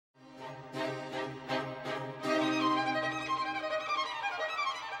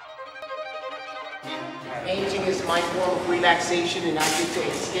Painting is my form of relaxation, and I get to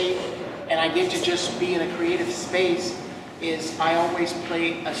escape, and I get to just be in a creative space. I always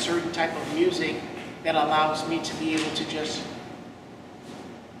play a certain type of music that allows me to be able to just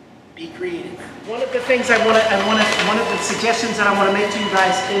be creative. One of the things one of the suggestions that I want to make to you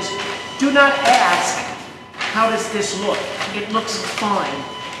guys is, do not ask, how does this look? It looks fine.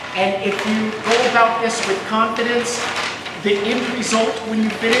 And if you go about this with confidence, the end result when you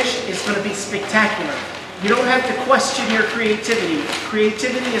finish is going to be spectacular. You don't have to question your creativity.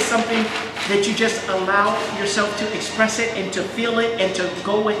 Creativity is something that you just allow yourself to express it and to feel it and to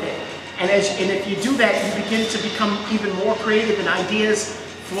go with it. And if you do that, you begin to become even more creative, and ideas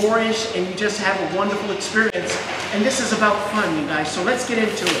flourish, and you just have a wonderful experience. And this is about fun, you guys, so let's get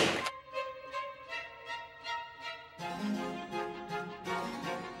into it.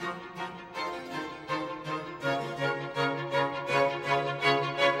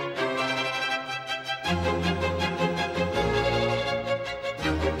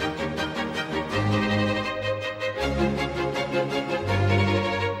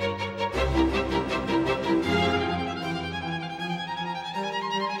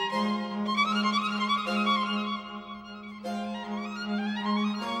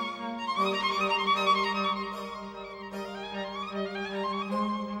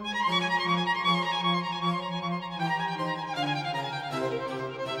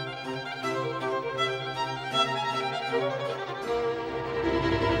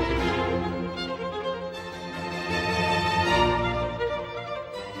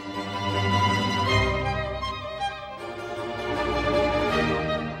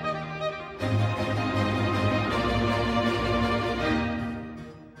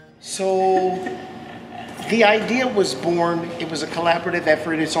 So the idea was born, it was a collaborative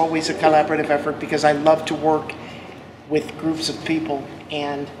effort. It's always a collaborative effort because I love to work with groups of people,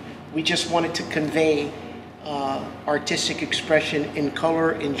 and we just wanted to convey artistic expression in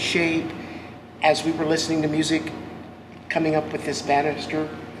color, in shape, as we were listening to music, coming up with this banister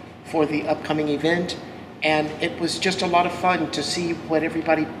for the upcoming event. And it was just a lot of fun to see what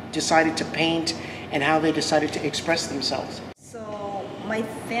everybody decided to paint and how they decided to express themselves. So my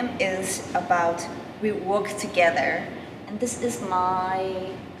theme is about we work together, and this is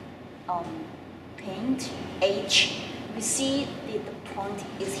my paint H. You see the point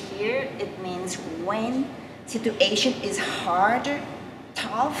is here. It means when situation is hard,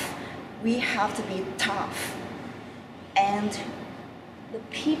 tough, we have to be tough. And the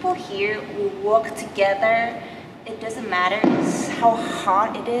people here will work together. It doesn't matter how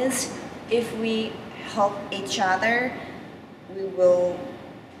hard it is. If we help each other, we will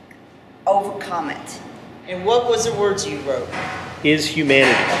overcome it. And what was the words you wrote? Is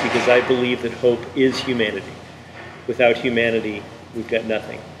humanity, because I believe that hope is humanity. Without humanity, we've got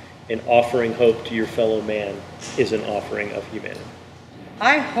nothing. And offering hope to your fellow man is an offering of humanity.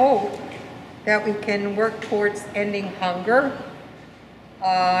 I hope that we can work towards ending hunger.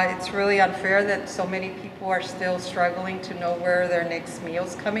 It's really unfair that so many people are still struggling to know where their next meal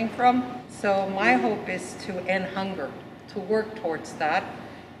is coming from. So my hope is to end hunger, to work towards that.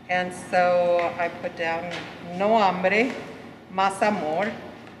 And so I put down no hambre, más amor,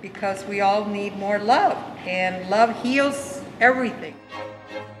 because we all need more love, and love heals everything.